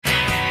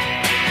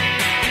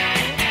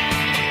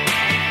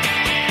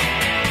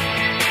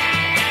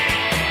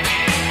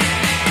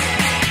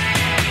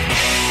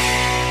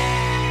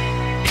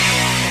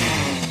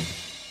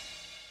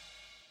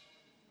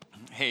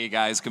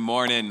guys. Good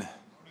morning.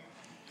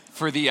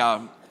 For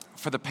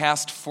the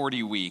past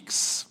 40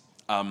 weeks,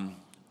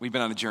 we've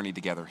been on a journey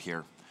together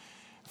here.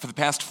 For the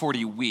past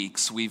 40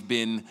 weeks, we've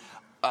been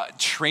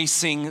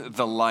tracing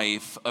the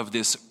life of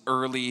this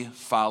early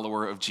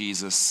follower of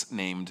Jesus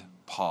named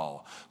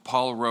Paul.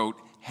 Paul wrote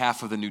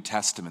half of the New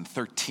Testament,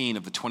 13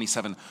 of the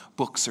 27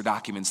 books or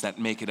documents that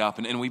make it up.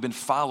 And we've been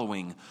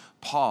following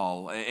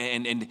Paul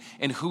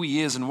and who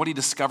he is and what he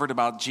discovered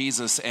about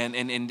Jesus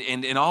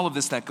and all of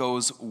this that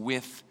goes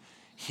with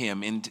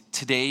him. And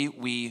today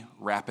we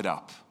wrap it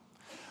up.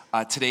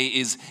 Today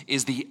is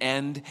the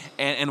end.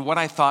 And what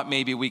I thought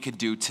maybe we could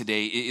do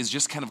today is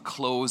just kind of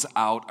close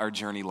out our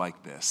journey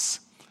like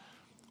this.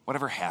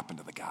 Whatever happened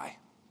to the guy?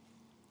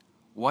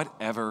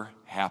 Whatever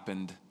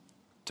happened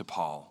to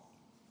Paul?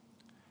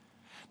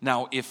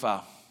 Now, if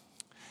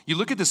you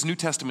look at this New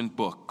Testament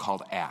book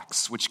called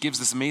Acts, which gives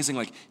this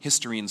amazing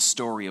history and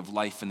story of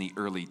life in the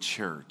early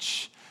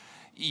church,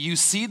 you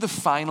see the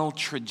final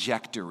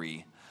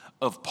trajectory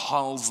of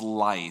Paul's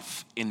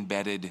life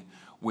embedded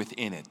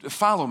within it.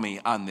 Follow me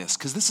on this,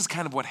 because this is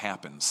kind of what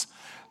happens.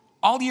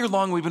 All year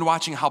long, we've been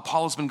watching how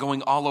Paul has been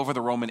going all over the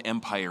Roman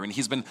Empire, and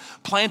he's been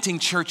planting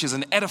churches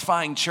and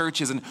edifying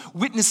churches and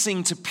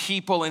witnessing to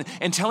people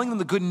and telling them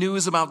the good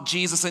news about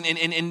Jesus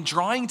and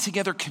drawing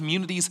together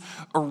communities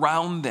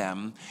around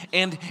them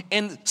and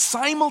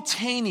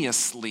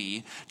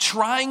simultaneously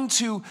trying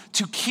to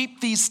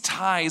keep these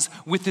ties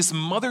with this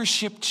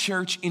mothership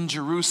church in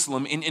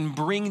Jerusalem and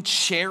bring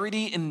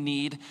charity and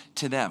need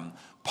to them.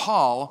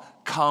 Paul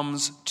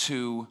comes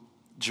to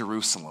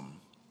Jerusalem.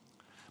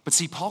 But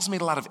see, Paul's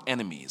made a lot of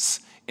enemies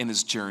in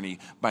his journey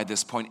by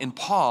this point, and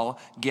Paul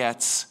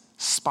gets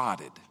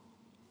spotted.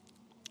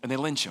 And they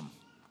lynch him.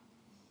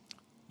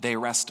 They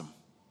arrest him.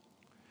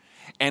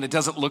 And it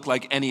doesn't look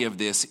like any of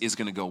this is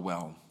going to go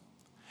well.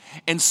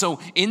 And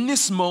so in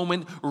this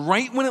moment,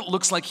 right when it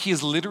looks like he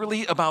is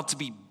literally about to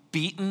be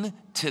beaten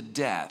to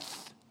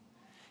death,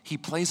 he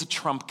plays a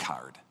trump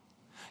card.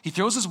 He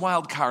throws his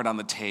wild card on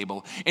the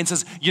table and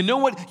says, you know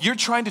what? You're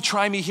trying to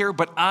try me here,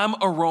 but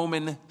I'm a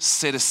Roman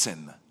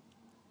citizen.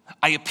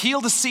 I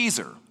appeal to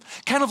Caesar,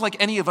 kind of like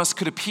any of us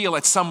could appeal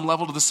at some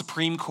level to the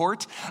Supreme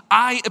Court.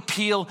 I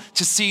appeal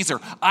to Caesar.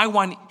 I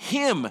want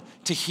him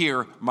to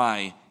hear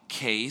my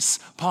case.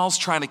 Paul's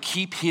trying to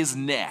keep his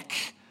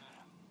neck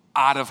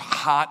out of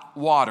hot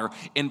water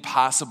and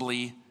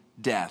possibly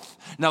death.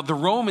 Now, the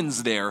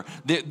Romans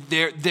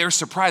they're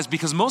surprised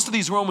because most of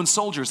these Roman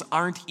soldiers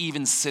aren't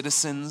even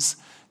citizens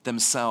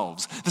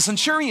themselves. The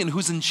centurion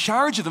who's in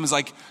charge of them is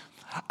like,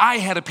 I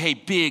had to pay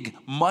big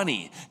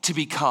money to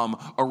become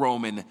a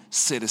Roman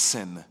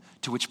citizen.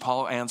 To which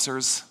Paul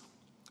answers,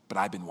 but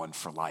I've been one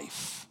for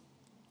life.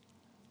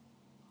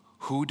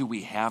 Who do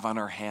we have on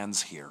our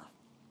hands here?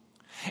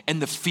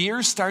 And the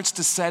fear starts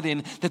to set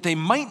in that they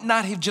might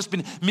not have just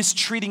been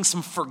mistreating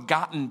some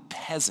forgotten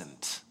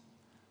peasant,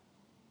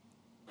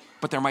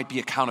 but there might be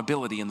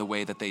accountability in the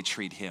way that they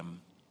treat him.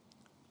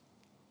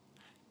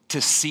 To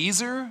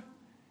Caesar,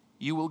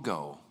 you will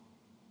go.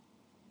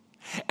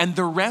 And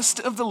the rest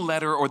of the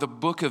letter or the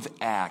book of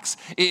Acts,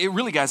 it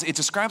really, guys, it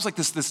describes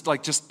this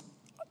just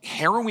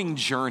harrowing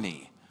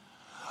journey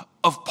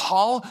of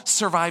Paul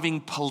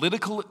surviving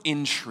political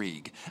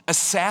intrigue,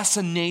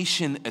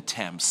 assassination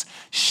attempts,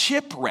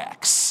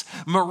 shipwrecks,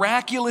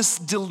 miraculous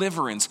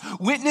deliverance,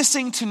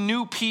 witnessing to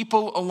new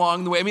people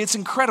along the way. I mean, it's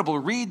incredible.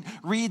 Read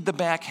the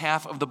back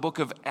half of the book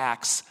of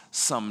Acts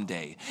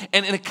someday.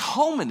 And it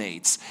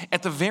culminates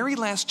at the very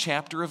last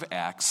chapter of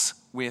Acts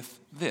with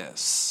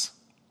this.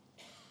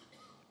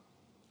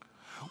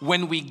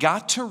 When we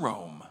got to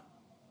Rome,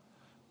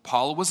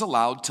 Paul was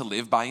allowed to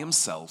live by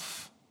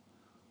himself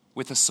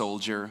with a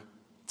soldier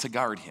to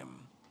guard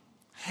him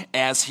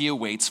as he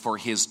awaits for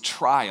his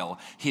trial,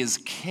 his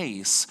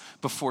case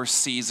before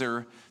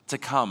Caesar to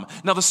come.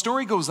 Now, the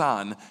story goes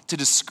on to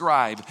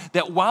describe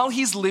that while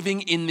he's living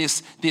in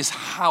this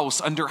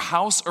house, under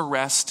house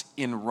arrest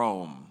in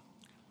Rome,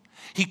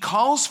 he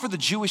calls for the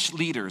Jewish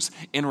leaders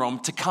in Rome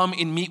to come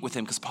and meet with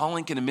him because Paul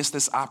ain't going to miss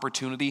this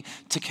opportunity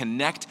to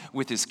connect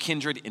with his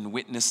kindred and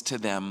witness to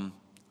them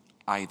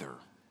either.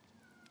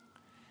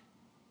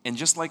 And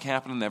just like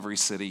happened in every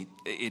city,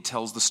 it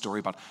tells the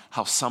story about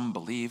how some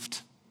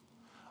believed,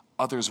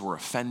 others were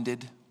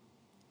offended.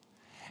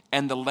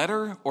 And the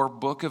letter or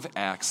book of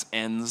Acts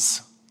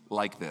ends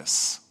like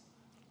this.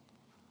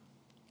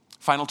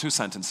 Final two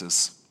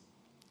sentences.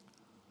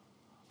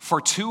 For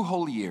 2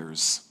 whole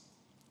years,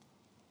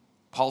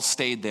 Paul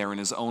stayed there in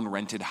his own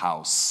rented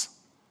house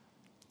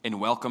and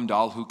welcomed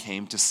all who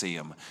came to see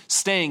him,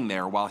 staying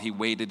there while he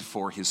waited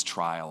for his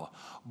trial.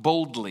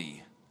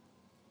 Boldly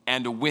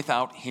and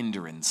without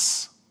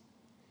hindrance,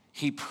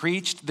 he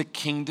preached the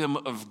kingdom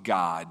of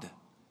God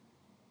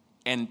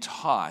and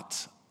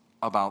taught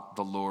about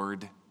the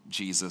Lord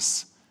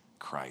Jesus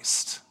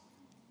Christ.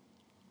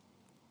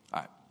 All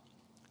right.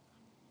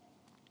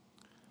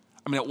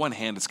 I mean, at one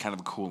hand, it's kind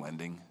of a cool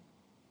ending.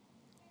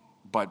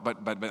 But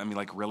I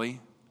mean, really?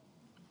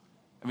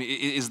 I mean,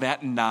 is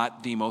that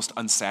not the most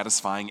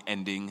unsatisfying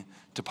ending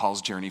to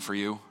Paul's journey for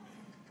you?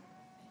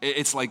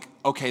 It's like,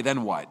 okay,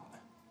 then what?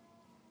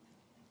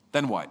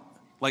 Then what?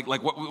 Like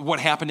what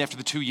happened after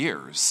the 2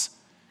 years?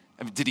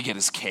 I mean, did he get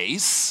his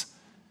case?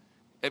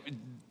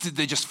 Did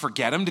they just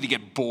forget him? Did he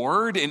get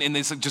bored and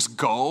they said, just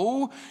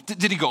go?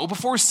 Did he go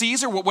before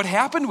Caesar? What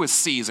happened with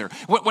Caesar?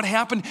 What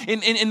happened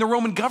in the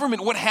Roman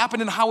government? What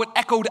happened and how it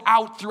echoed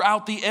out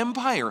throughout the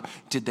empire?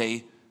 Did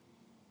they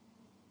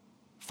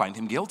find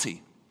him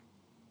guilty?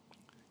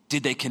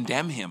 Did they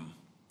condemn him?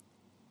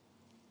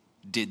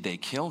 Did they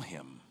kill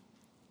him?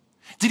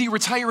 Did he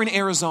retire in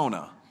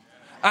Arizona?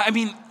 I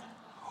mean,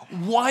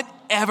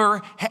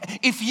 whatever.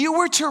 If you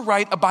were to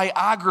write a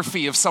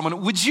biography of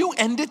someone, would you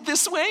end it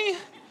this way?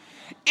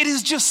 It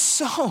is just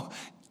so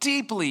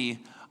deeply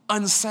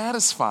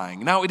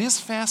unsatisfying. Now, it is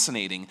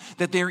fascinating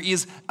that there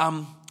is,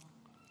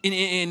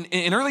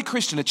 in early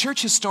Christian, a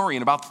church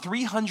historian about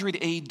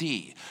 300 AD.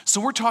 So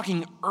we're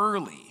talking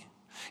early.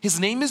 His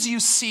name is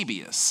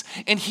Eusebius,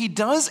 and he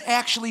does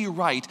actually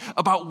write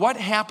about what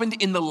happened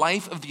in the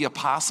life of the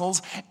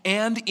apostles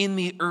and in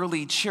the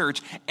early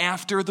church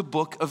after the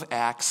book of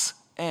Acts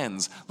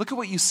ends. Look at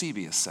what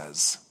Eusebius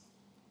says.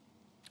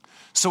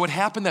 So it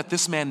happened that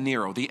this man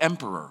Nero, the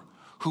emperor,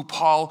 who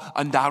Paul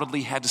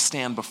undoubtedly had to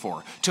stand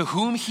before, to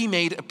whom he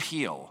made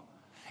appeal,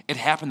 it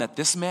happened that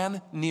this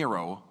man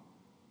Nero,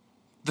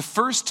 the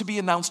first to be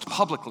announced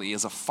publicly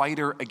as a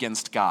fighter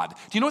against God. Do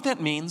you know what that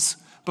means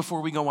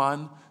before we go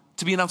on?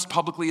 To be announced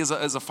publicly as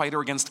a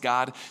fighter against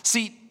God?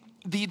 See,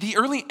 the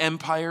early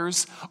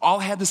empires all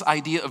had this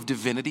idea of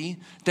divinity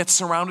that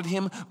surrounded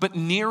him, but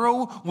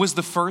Nero was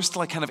the first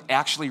to kind of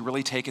actually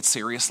really take it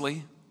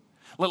seriously.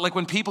 Like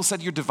when people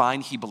said you're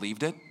divine, he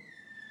believed it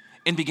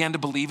and began to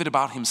believe it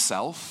about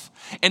himself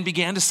and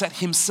began to set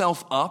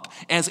himself up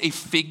as a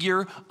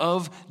figure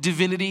of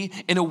divinity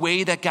in a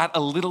way that got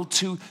a little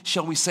too,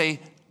 shall we say,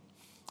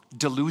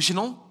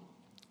 delusional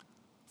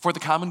for the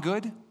common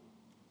good.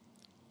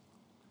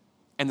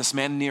 And this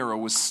man Nero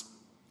was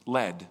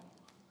led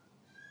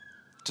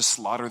to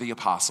slaughter the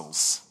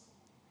apostles.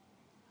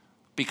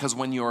 Because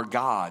when your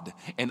God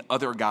and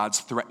other gods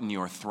threaten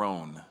your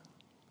throne,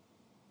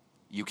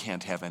 you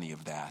can't have any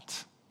of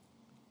that.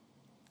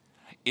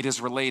 It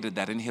is related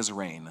that in his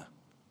reign,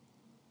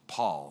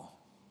 Paul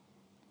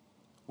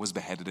was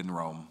beheaded in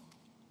Rome,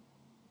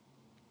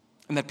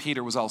 and that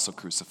Peter was also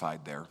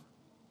crucified there.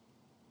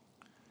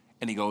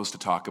 And he goes to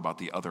talk about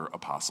the other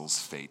apostles'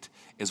 fate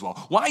as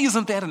well. Why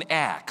isn't that in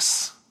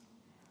Acts?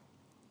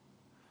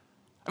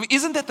 I mean,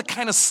 isn't that the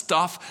kind of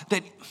stuff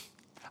that,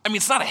 I mean,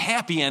 it's not a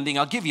happy ending,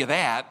 I'll give you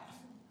that.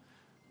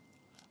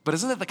 But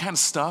isn't that the kind of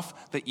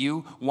stuff that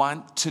you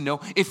want to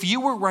know? If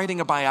you were writing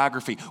a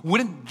biography,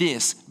 wouldn't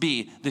this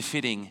be the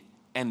fitting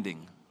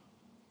ending?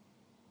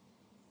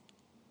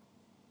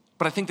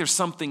 But I think there's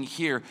something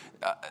here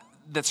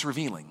that's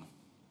revealing.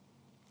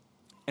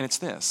 And it's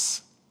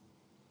this.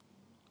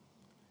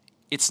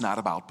 It's not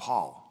about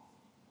Paul.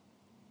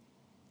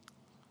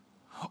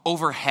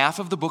 Over half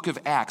of the book of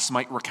Acts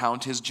might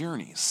recount his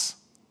journeys.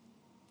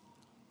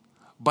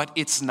 But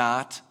it's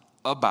not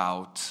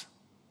about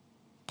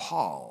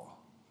Paul.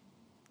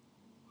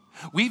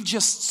 We've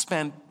just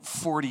spent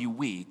 40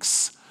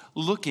 weeks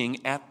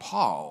looking at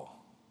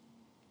Paul.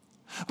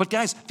 But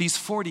guys, these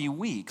 40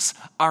 weeks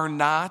are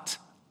not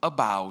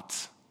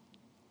about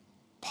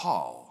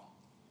Paul.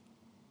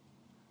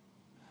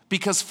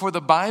 Because for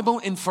the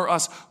Bible and for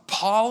us,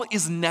 Paul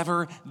is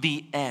never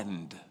the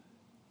end.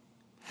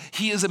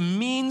 He is a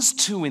means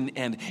to an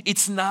end.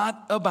 It's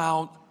not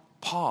about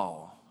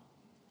Paul.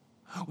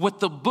 What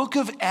the book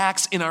of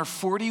Acts in our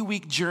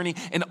 40-week journey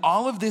and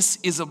all of this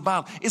is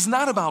about is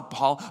not about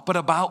Paul, but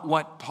about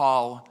what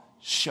Paul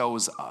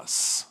shows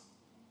us.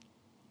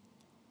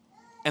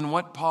 And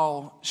what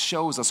Paul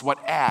shows us, what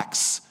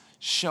Acts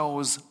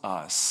shows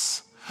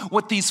us,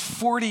 what these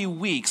 40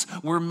 weeks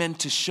were meant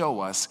to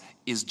show us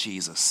is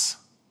Jesus.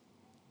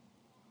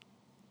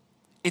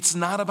 It's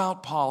not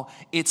about Paul,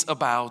 it's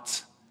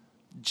about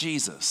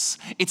Jesus.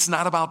 It's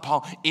not about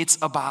Paul, it's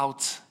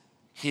about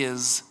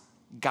his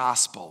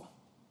gospel.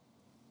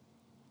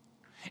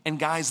 And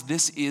guys,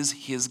 this is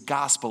his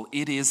gospel.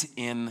 It is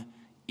an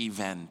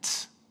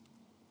event.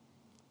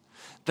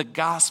 The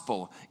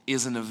gospel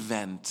is an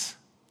event.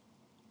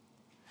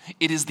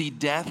 It is the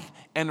death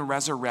and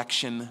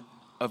resurrection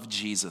of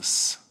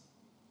Jesus.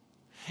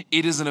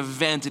 It is an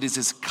event. It is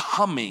his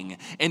coming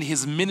and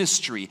his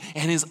ministry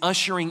and his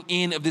ushering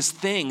in of this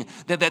thing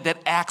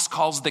that Acts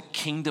calls the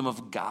kingdom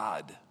of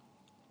God.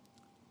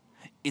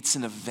 It's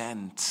an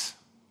event.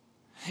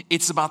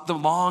 It's about the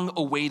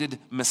long-awaited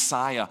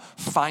Messiah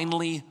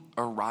finally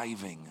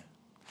arriving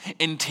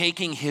and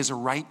taking his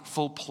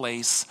rightful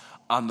place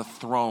on the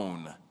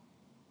throne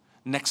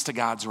next to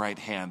God's right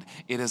hand.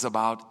 It is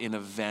about an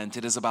event.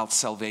 It is about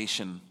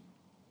salvation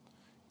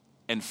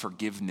and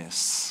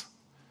forgiveness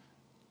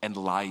and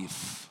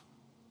life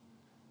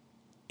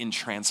in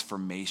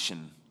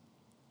transformation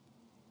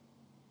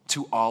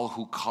to all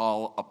who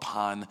call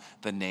upon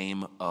the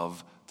name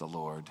of the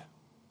Lord.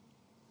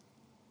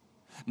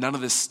 None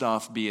of this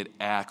stuff, be it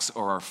Acts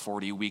or our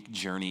 40-week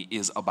journey,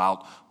 is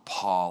about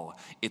Paul.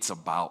 It's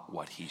about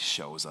what he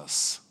shows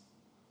us.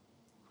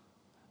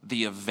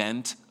 The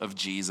event of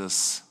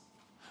Jesus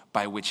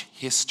by which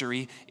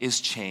history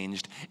is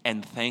changed,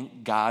 and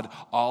thank God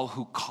all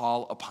who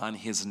call upon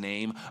his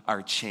name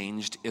are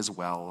changed as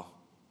well,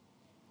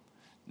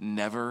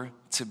 never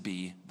to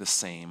be the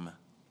same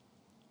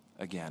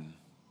again.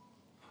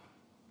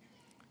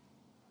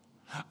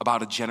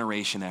 About a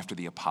generation after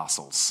the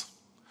apostles,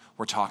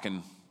 we're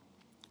talking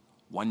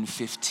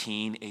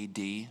 115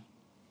 AD,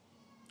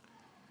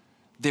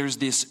 there's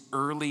this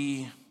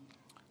early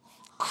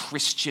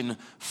Christian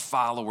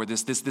follower,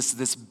 this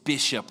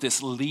bishop,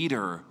 this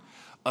leader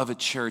of a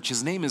church.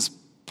 His name is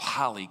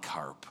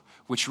Polycarp,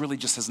 which really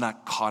just has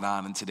not caught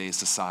on in today's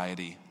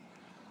society.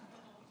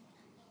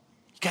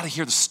 You got to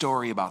hear the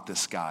story about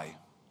this guy.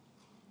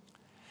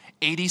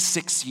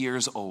 86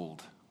 years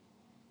old,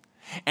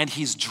 and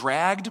he's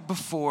dragged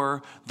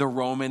before the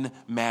Roman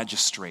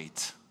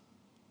magistrate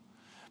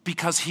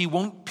because he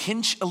won't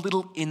pinch a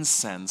little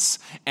incense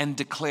and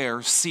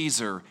declare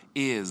Caesar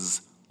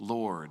is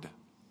Lord.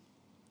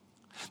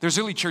 There's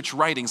early church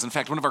writings. In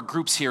fact, one of our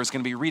groups here is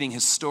going to be reading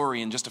his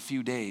story in just a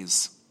few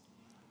days,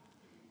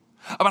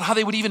 about how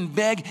they would even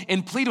beg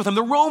and plead with him.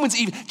 The Romans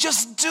even,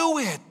 just do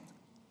it.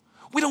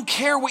 We don't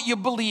care what you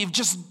believe,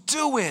 just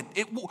do it.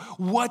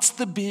 What's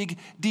the big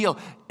deal?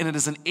 And it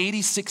is an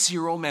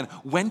 86-year-old man,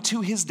 went to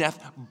his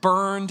death,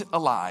 burned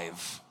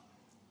alive,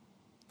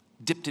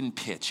 dipped in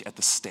pitch at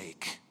the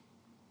stake.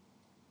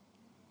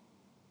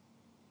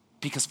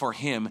 Because for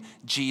him,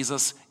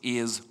 Jesus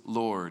is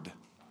Lord,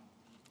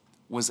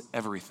 was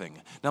everything.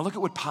 Now look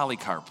at what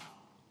Polycarp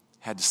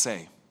had to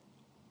say.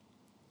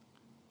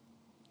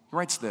 He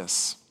writes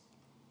this: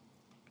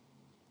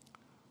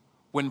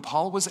 when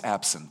Paul was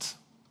absent,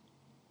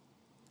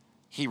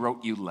 he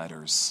wrote you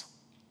letters.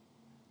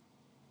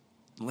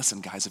 And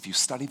listen, guys, if you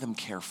study them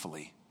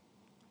carefully,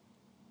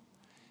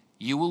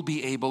 you will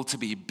be able to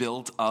be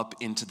built up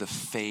into the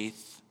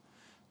faith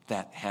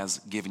that has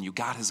given you.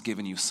 God has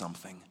given you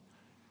something,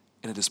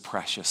 and it is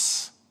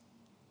precious.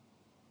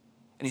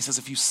 And he says,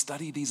 if you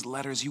study these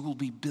letters, you will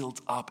be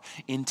built up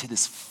into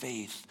this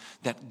faith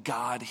that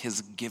God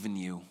has given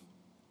you,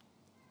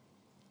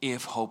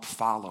 if hope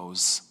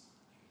follows.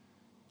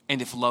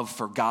 And if love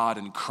for God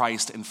and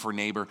Christ and for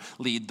neighbor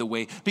lead the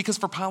way. Because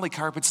for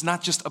Polycarp, it's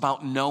not just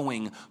about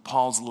knowing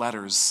Paul's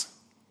letters.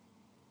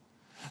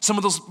 Some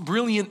of those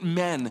brilliant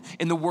men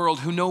in the world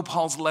who know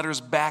Paul's letters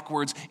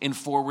backwards and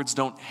forwards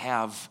don't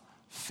have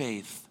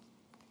faith.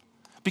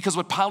 Because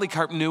what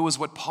Polycarp knew is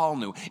what Paul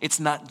knew. It's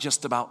not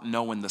just about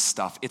knowing the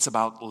stuff. It's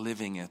about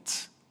living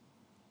it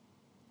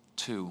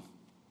too.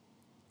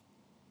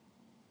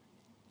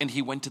 And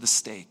he went to the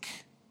stake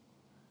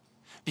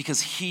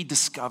because he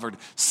discovered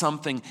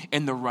something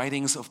in the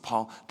writings of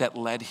Paul that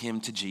led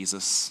him to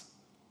Jesus.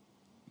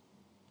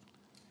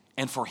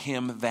 And for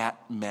him, that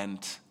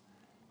meant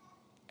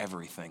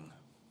everything.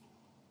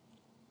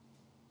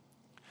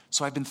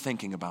 So I've been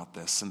thinking about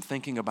this and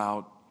thinking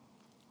about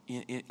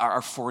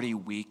our 40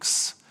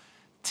 weeks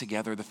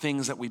together, the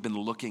things that we've been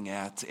looking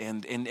at,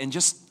 and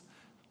just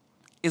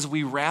as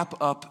we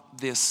wrap up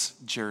this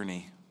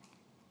journey,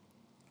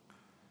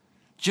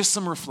 just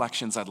some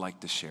reflections I'd like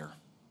to share.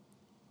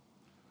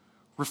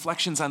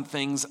 Reflections on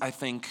things I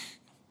think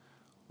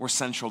were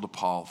central to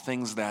Paul,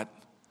 things that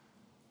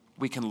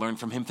we can learn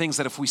from him, things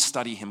that if we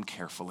study him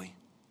carefully,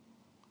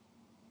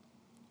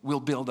 will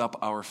build up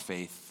our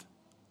faith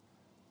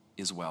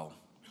as well.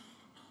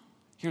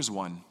 Here's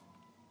one.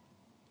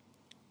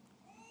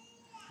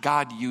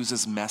 God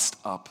uses messed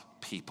up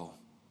people.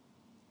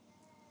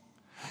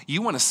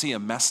 You want to see a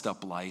messed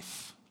up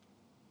life?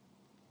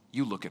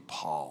 You look at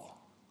Paul.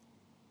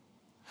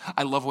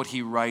 I love what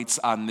he writes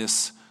on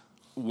this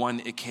one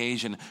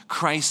occasion.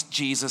 Christ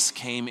Jesus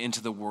came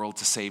into the world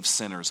to save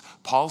sinners.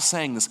 Paul's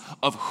saying this,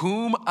 of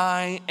whom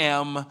I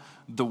am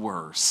the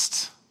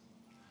worst.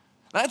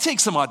 That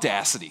takes some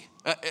audacity.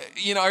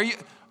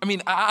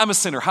 I'm a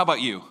sinner. How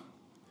about you?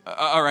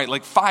 All right,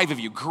 like 5 of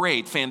you.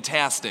 Great,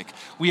 fantastic.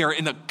 We are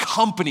in the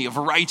company of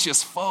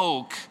righteous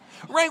folk.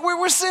 Right,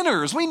 we're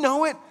sinners. We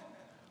know it.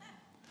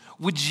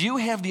 Would you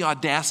have the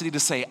audacity to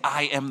say,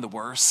 I am the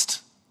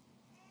worst?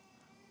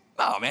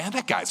 Oh, man,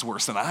 that guy's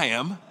worse than I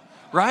am.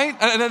 Right?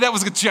 And that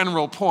was a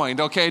general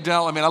point, okay,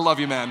 Del? I mean, I love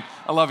you, man.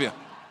 I love you.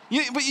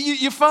 But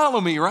you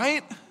follow me,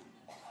 right?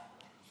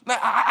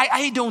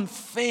 I don't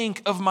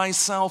think of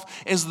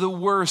myself as the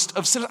worst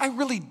of sinners. I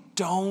really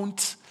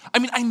don't. I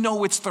mean, I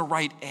know it's the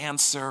right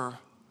answer,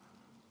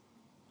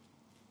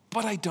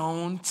 but I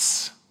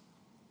don't.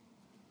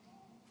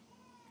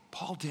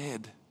 Paul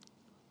did.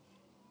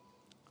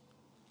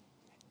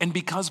 And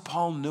because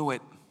Paul knew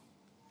it,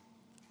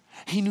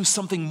 he knew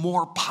something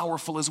more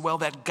powerful as well,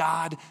 that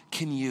God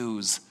can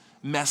use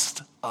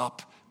messed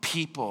up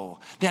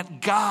people.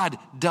 That God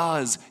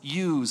does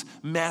use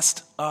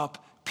messed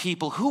up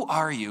people. Who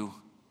are you?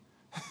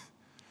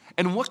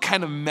 And what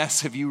kind of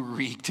mess have you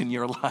wreaked in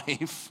your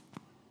life?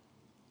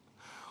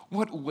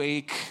 What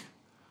wake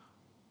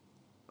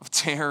of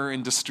terror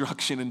and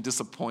destruction and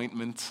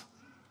disappointment?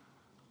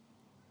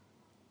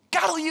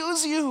 God will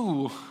use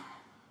you.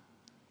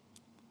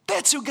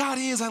 That's who God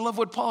is. I love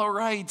what Paul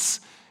writes.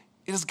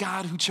 It is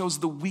God who chose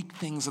the weak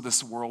things of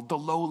this world, the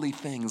lowly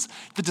things,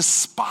 the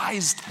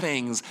despised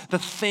things, the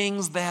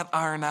things that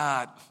are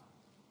not.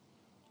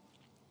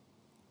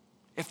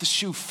 If the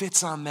shoe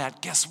fits on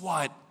that, guess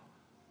what?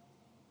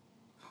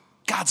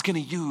 God's going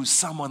to use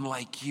someone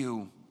like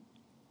you.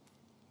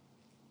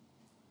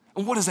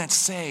 And what does that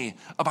say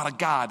about a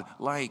God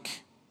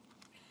like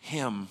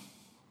him?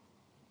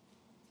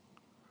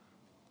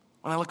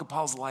 When I look at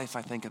Paul's life,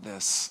 I think of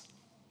this.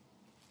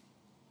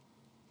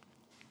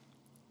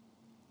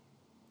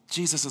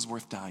 Jesus is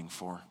worth dying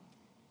for.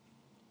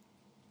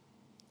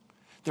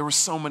 There were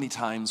so many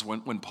times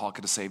when Paul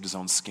could have saved his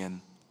own skin,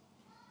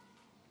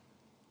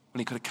 when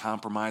he could have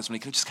compromised, when he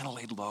could have just kind of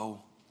laid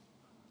low,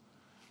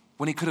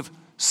 when he could have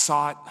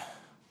sought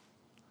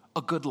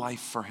a good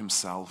life for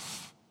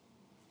himself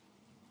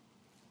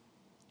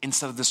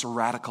instead of this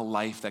radical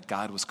life that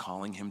God was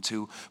calling him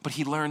to. But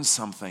he learned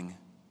something.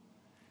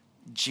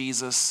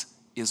 Jesus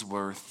is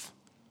worth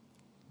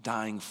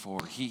dying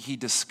for. He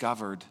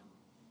discovered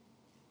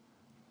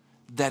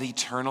that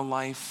eternal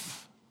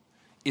life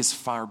is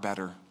far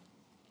better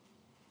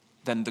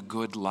than the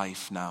good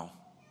life now.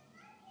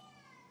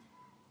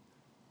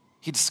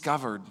 He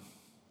discovered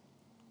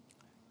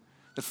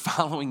that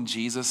following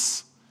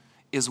Jesus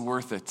is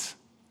worth it,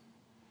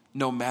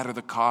 no matter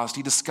the cost.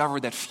 He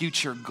discovered that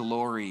future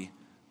glory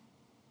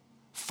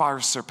far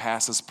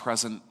surpasses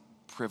present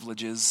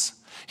privileges.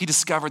 He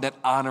discovered that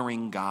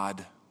honoring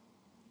God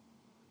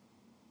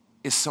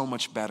is so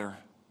much better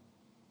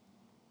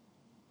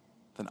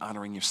than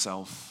honoring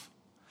yourself.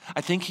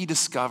 I think he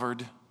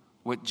discovered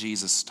what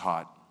Jesus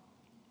taught,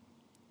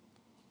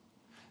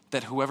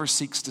 that whoever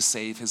seeks to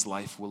save his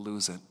life will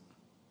lose it.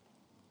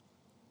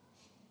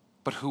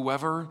 But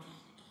whoever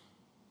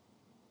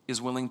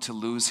is willing to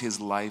lose his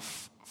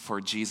life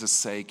for Jesus'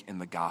 sake in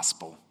the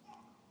gospel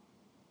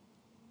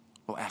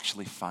will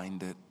actually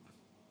find it.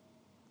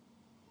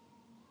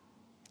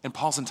 And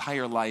Paul's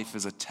entire life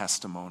is a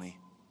testimony.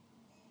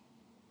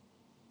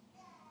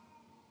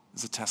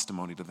 Is a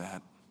testimony to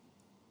that.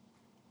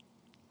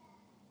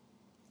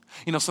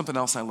 You know, something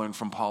else I learned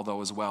from Paul,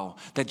 though, as well,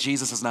 that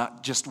Jesus is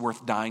not just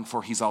worth dying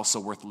for, he's also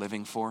worth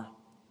living for.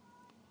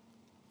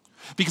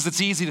 Because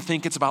it's easy to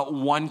think it's about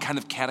one kind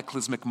of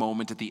cataclysmic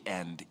moment at the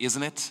end,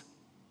 isn't it?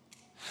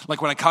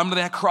 Like when I come to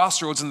that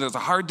crossroads and there's a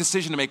hard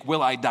decision to make,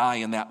 will I die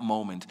in that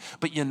moment?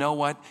 But you know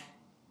what?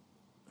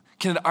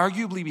 Can it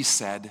arguably be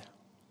said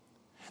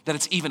that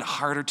it's even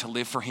harder to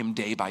live for him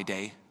day by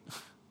day?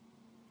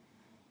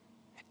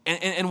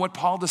 And what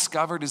Paul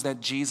discovered is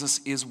that Jesus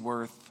is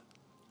worth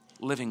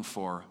living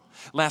for.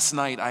 Last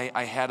night,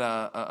 I had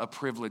a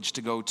privilege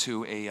to go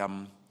to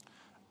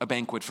a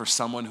banquet for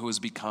someone who has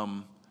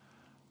become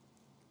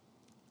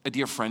a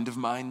dear friend of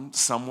mine,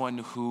 someone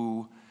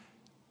who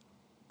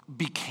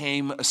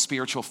became a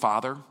spiritual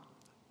father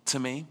to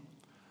me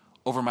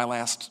over my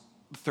last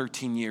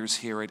 13 years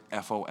here at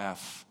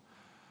FOF.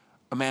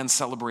 A man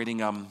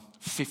celebrating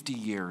 50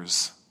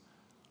 years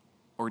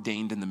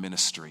ordained in the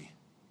ministry.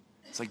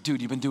 It's like,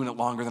 dude, you've been doing it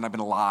longer than I've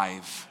been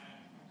alive.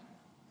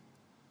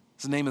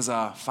 His name is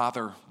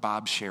Father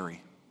Bob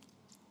Sherry.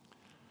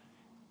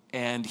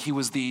 And he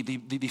was the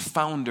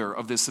founder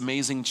of this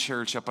amazing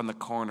church up on the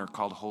corner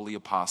called Holy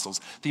Apostles,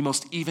 the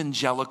most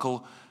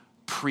evangelical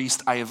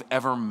priest I have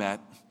ever met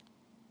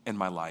in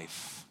my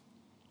life.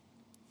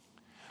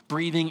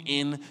 Breathing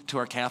in to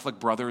our Catholic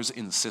brothers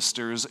and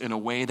sisters in a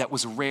way that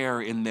was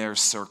rare in their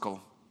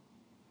circle.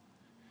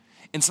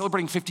 In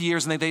celebrating 50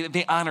 years, and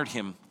they honored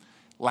him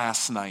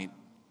last night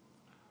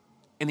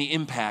and the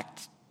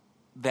impact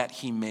that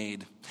he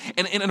made.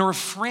 And a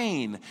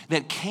refrain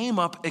that came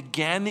up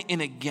again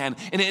and again.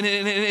 And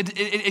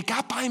it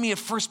got by me at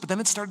first, but then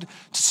it started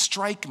to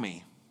strike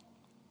me.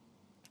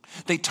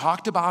 They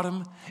talked about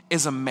him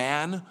as a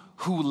man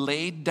who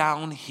laid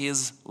down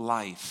his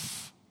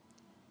life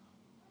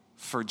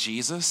for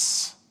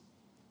Jesus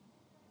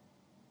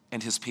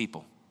and his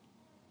people.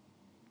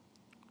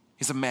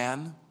 He's a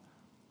man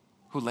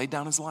who laid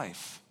down his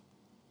life.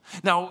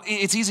 Now,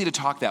 it's easy to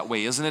talk that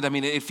way, isn't it? I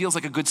mean, it feels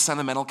like a good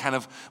sentimental kind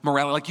of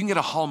morality. Like you can get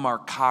a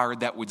Hallmark card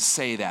that would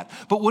say that.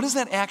 But what does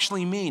that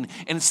actually mean?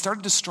 And it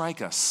started to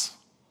strike us.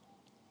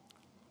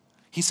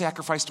 He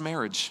sacrificed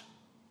marriage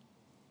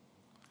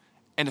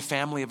and a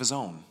family of his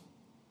own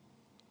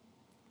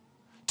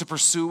to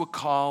pursue a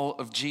call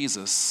of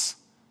Jesus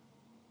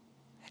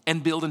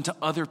and build into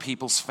other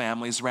people's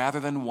families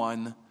rather than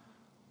one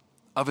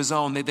of his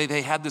own.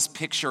 They had this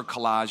picture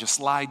collage, a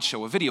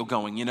slideshow, a video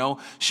going,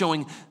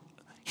 showing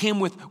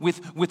him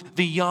with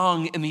the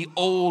young and the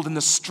old and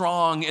the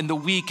strong and the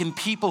weak, and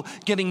people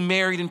getting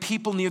married and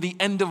people near the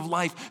end of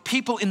life,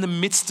 people in the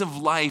midst of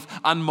life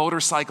on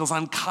motorcycles,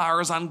 on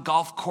cars, on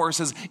golf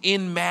courses,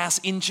 in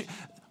mass,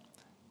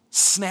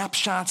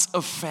 snapshots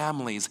of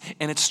families.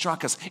 And it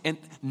struck us, and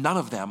none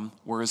of them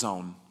were his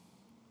own.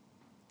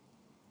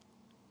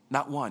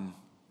 Not one.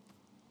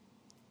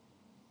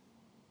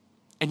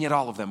 And yet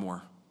all of them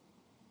were.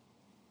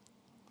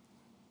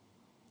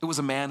 It was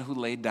a man who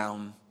laid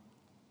down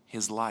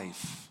his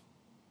life.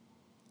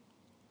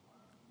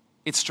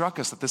 It struck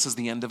us that this is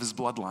the end of his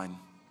bloodline.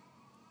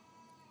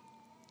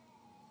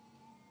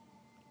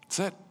 That's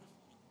it.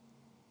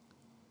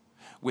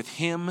 With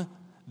him,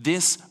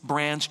 this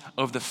branch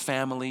of the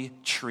family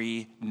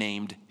tree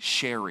named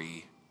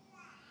Sherry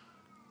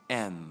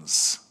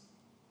ends.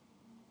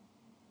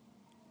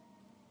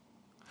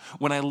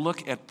 When I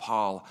look at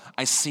Paul,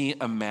 I see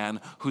a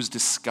man who's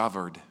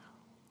discovered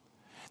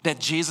that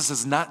Jesus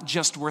is not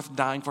just worth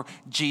dying for,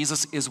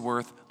 Jesus is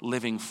worth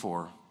living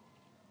for.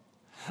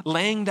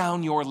 Laying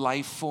down your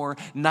life for,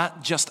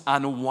 not just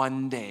on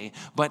one day,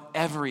 but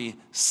every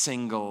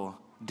single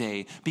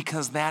day,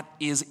 because that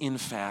is, in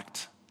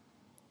fact,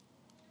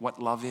 what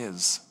love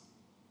is.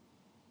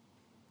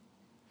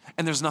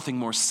 And there's nothing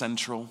more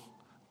central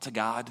to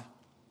God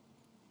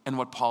and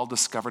what Paul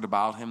discovered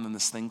about him than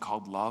this thing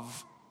called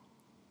love.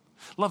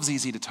 Love's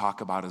easy to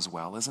talk about as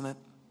well, isn't it?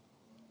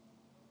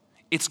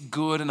 It's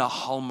good in a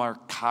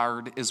Hallmark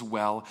card as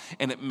well,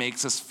 and it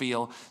makes us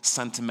feel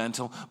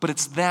sentimental. But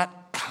it's that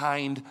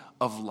kind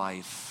of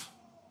life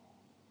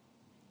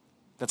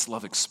that's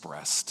love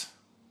expressed.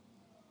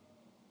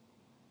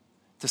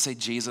 To say,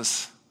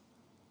 Jesus,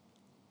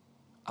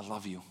 I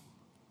love you.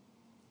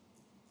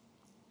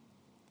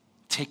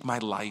 Take my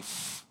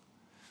life.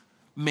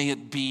 May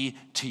it be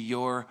to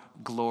your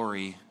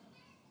glory.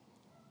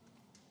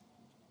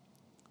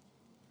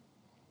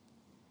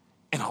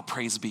 And all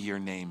praise be your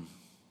name.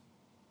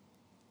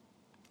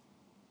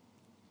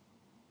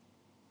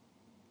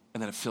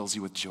 And then it fills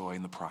you with joy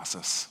in the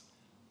process.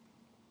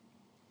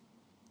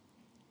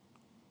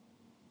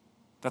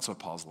 That's what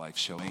Paul's life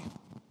showed me.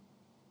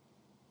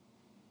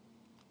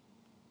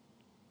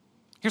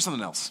 Here's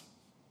something else.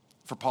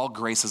 For Paul,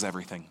 grace is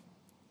everything.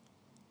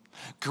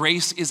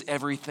 Grace is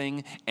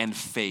everything, and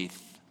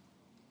faith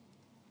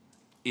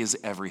is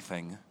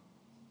everything.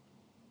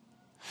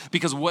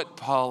 Because what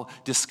Paul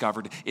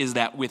discovered is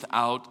that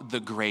without the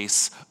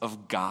grace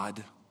of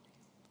God,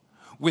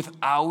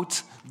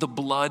 without the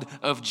blood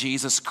of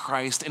Jesus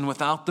Christ, and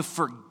without the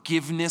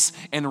forgiveness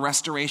and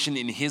restoration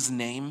in his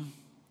name,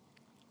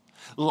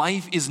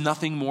 life is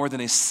nothing more than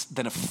a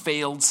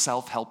failed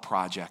self-help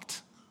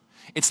project.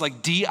 It's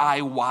like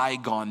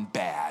DIY gone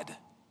bad.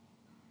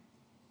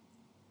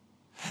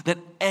 That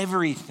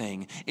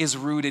everything is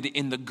rooted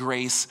in the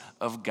grace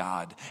of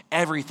God.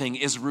 Everything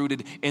is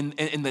rooted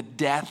in the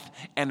death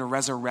and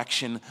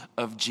resurrection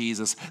of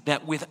Jesus.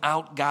 That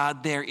without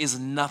God, there is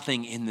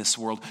nothing in this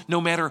world. No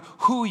matter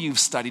who you've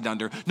studied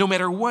under, no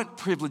matter what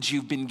privilege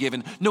you've been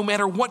given, no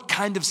matter what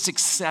kind of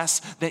success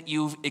that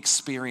you've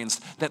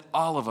experienced, that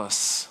all of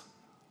us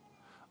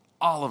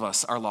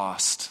are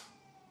lost.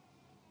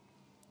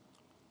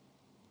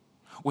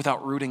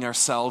 Without rooting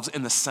ourselves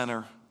in the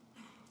center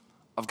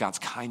of God's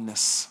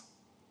kindness,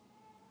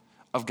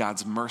 of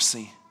God's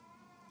mercy.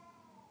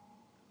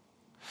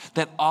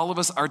 That all of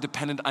us are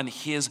dependent on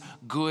his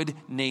good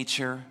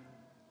nature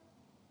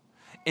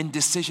and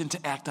decision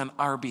to act on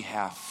our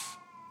behalf,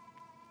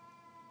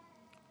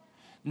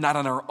 not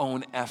on our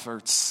own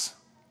efforts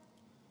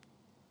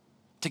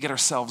to get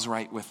ourselves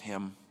right with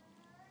him.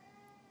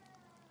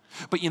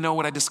 But you know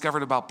what I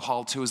discovered about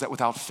Paul too is that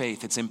without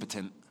faith, it's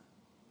impotent.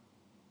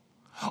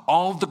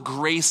 All the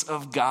grace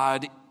of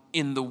God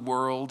in the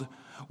world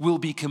will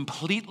be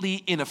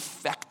completely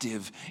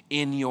ineffective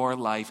in your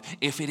life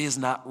if it is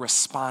not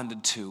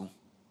responded to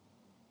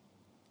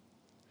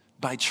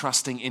by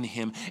trusting in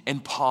him.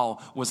 And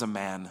Paul was a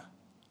man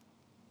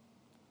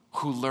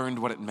who learned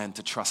what it meant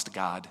to trust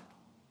God.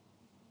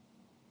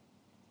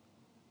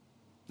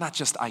 Not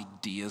just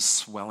ideas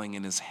swelling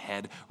in his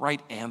head, right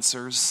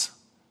answers.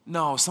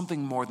 No,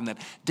 something more than that.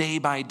 Day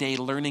by day,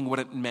 learning what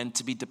it meant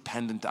to be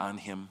dependent on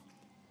him.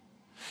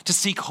 To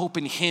seek hope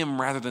in him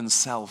rather than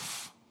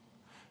self.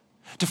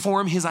 To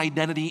form his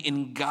identity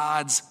in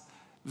God's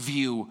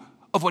view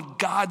of what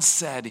God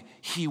said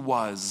he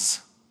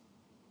was,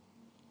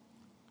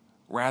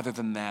 rather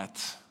than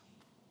that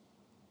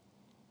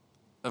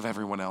of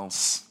everyone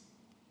else.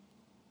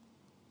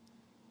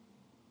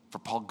 For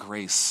Paul,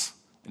 grace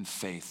and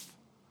faith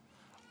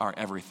are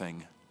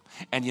everything.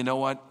 And you know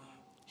what?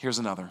 Here's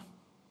another.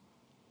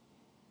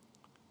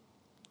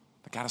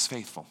 That God is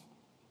faithful.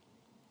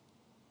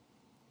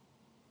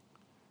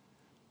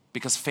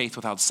 Because faith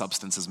without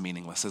substance is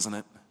meaningless, isn't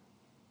it?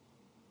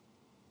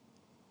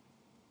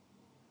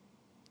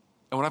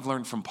 And what I've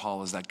learned from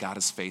Paul is that God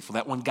is faithful.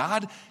 That when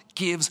God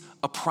gives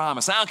a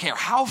promise, I don't care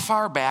how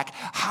far back,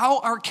 how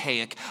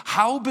archaic,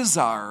 how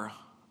bizarre,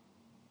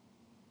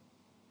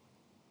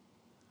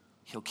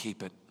 he'll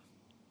keep it.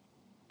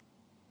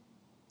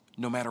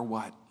 No matter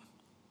what.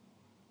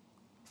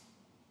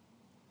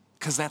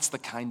 Because that's the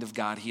kind of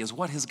God he is.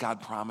 What has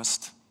God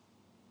promised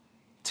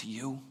to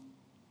you?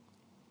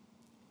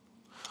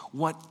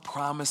 What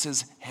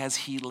promises has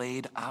he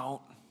laid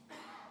out?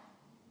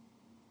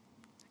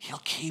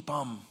 He'll keep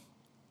them.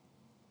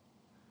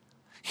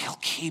 He'll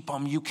keep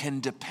them. You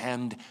can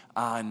depend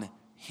on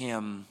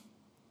him.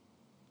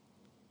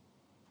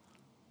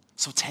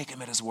 So take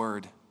him at his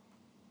word.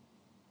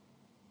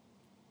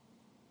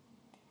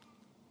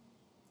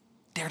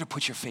 Dare to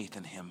put your faith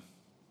in him.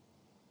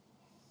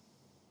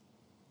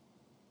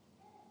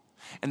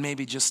 And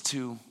maybe just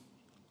to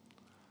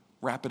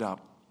wrap it up,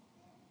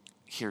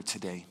 here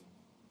today.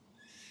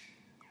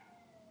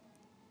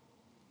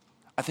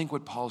 I think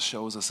what Paul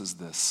shows us is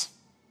this: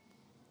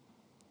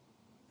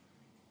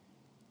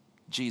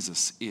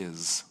 Jesus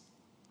is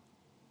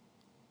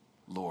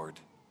Lord.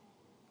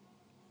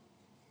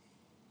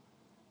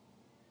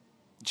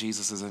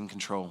 Jesus is in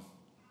control.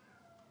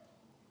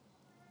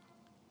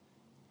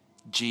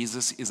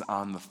 Jesus is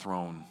on the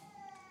throne.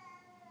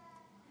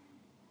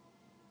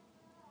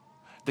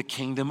 The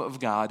kingdom of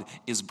God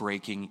is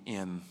breaking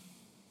in.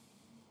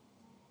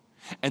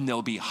 And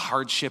there'll be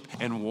hardship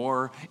and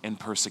war and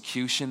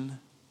persecution.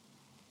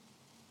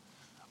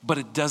 But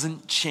it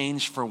doesn't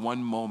change for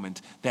one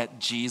moment that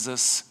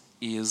Jesus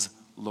is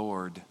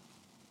Lord.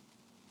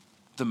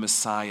 The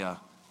Messiah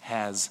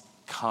has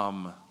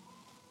come.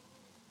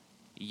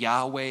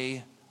 Yahweh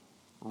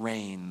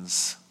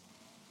reigns.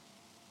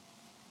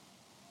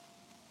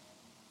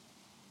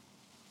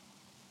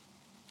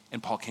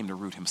 And Paul came to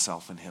root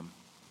himself in him.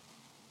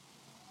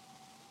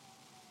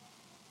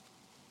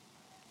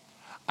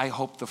 I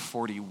hope the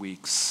 40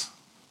 weeks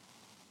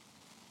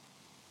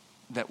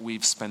that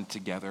we've spent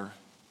together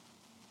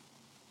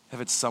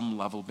have at some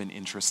level been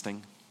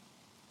interesting.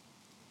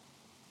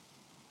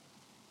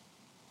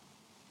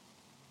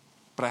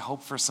 But I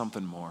hope for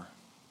something more.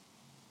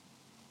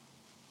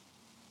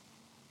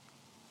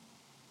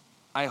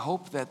 I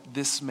hope that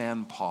this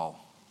man, Paul,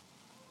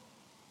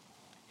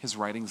 his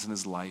writings and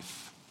his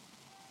life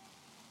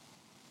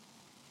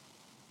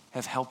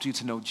have helped you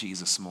to know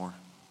Jesus more.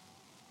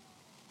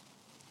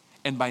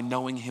 And by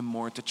knowing him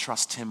more, to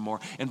trust him more.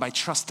 And by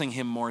trusting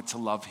him more, to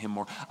love him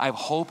more. I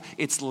hope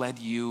it's led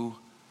you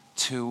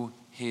to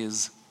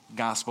his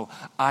gospel.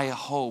 I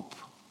hope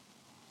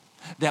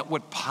that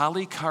what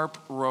Polycarp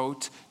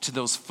wrote to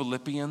those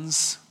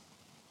Philippians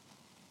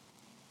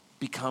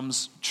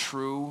becomes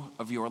true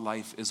of your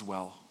life as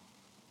well.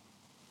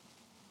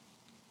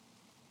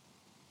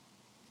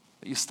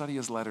 That you study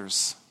his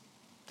letters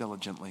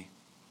diligently.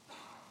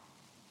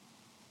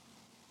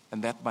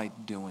 And that by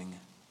doing,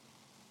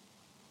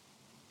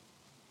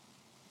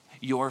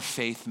 your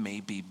faith may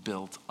be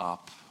built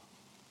up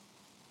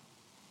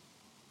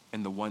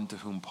in the one to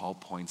whom Paul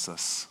points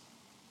us.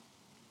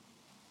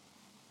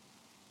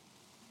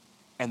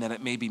 And that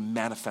it may be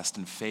manifest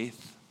in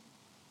faith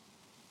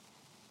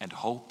and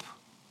hope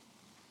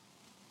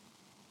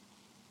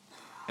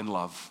and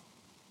love.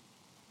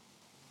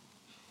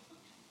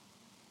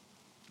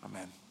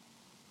 Amen.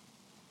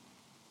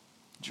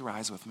 Would you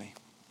rise with me?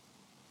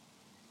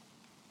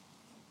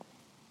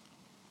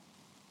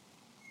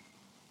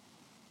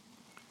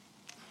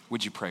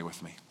 Would you pray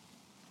with me?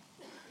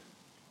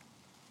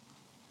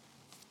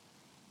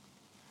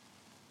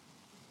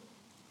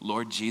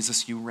 Lord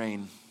Jesus, you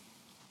reign.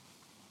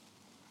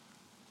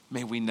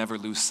 May we never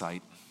lose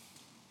sight.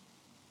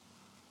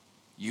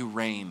 You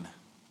reign.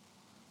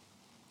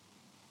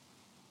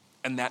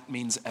 And that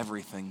means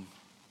everything.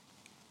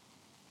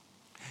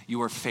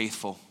 You are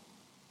faithful.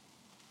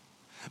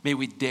 May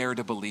we dare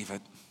to believe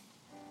it.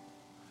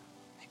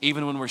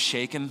 Even when we're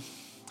shaken,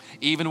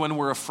 even when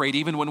we're afraid,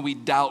 even when we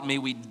doubt, may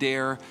we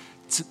dare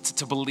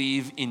to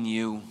believe in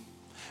you.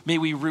 May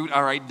we root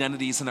our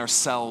identities in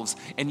ourselves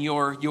and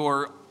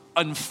your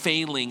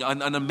unfailing,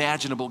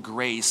 unimaginable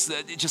grace.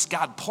 Just,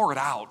 God, pour it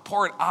out.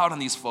 Pour it out on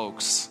these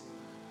folks.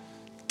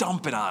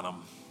 Dump it on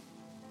them.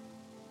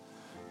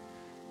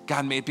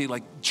 God, may it be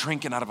like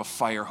drinking out of a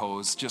fire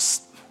hose.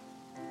 Just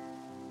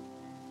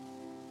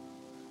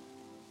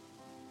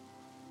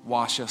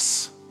wash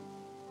us.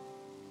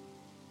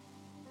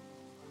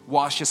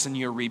 Wash us in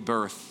your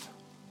rebirth.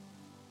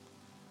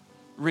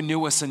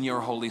 Renew us in your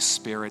Holy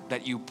Spirit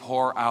that you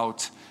pour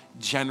out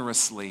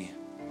generously.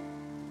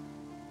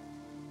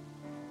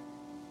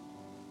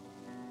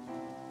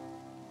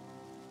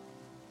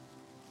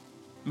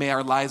 May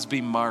our lives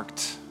be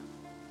marked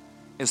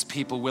as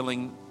people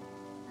willing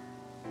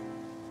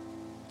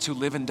to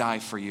live and die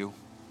for you.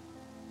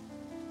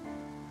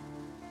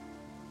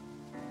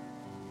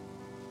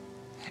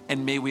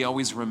 And may we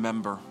always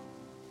remember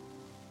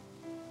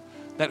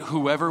that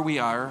whoever we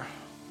are,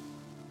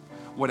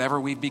 whatever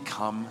we've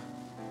become,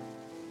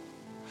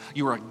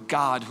 you are a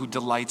God who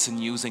delights in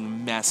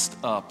using messed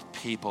up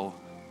people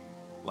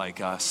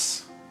like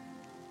us.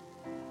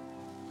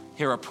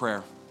 Hear our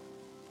prayer.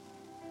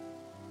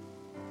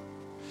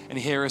 And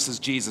hear us as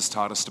Jesus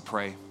taught us to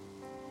pray.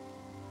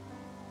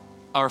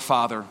 Our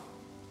Father,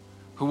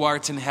 who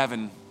art in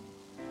heaven,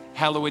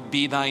 hallowed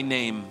be thy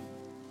name.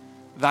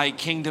 Thy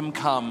kingdom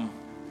come,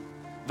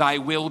 thy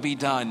will be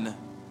done,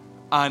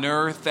 on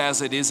earth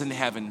as it is in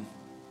heaven.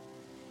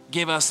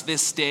 Give us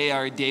this day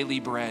our daily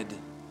bread,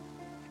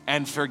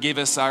 and forgive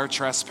us our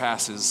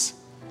trespasses,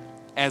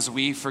 as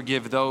we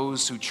forgive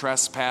those who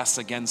trespass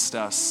against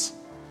us.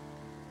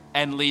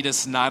 And lead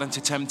us not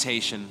into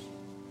temptation,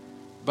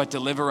 but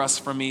deliver us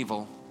from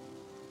evil.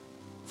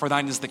 For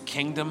thine is the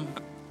kingdom,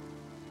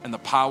 and the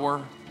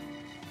power,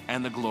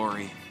 and the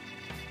glory,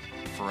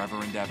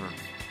 forever and ever.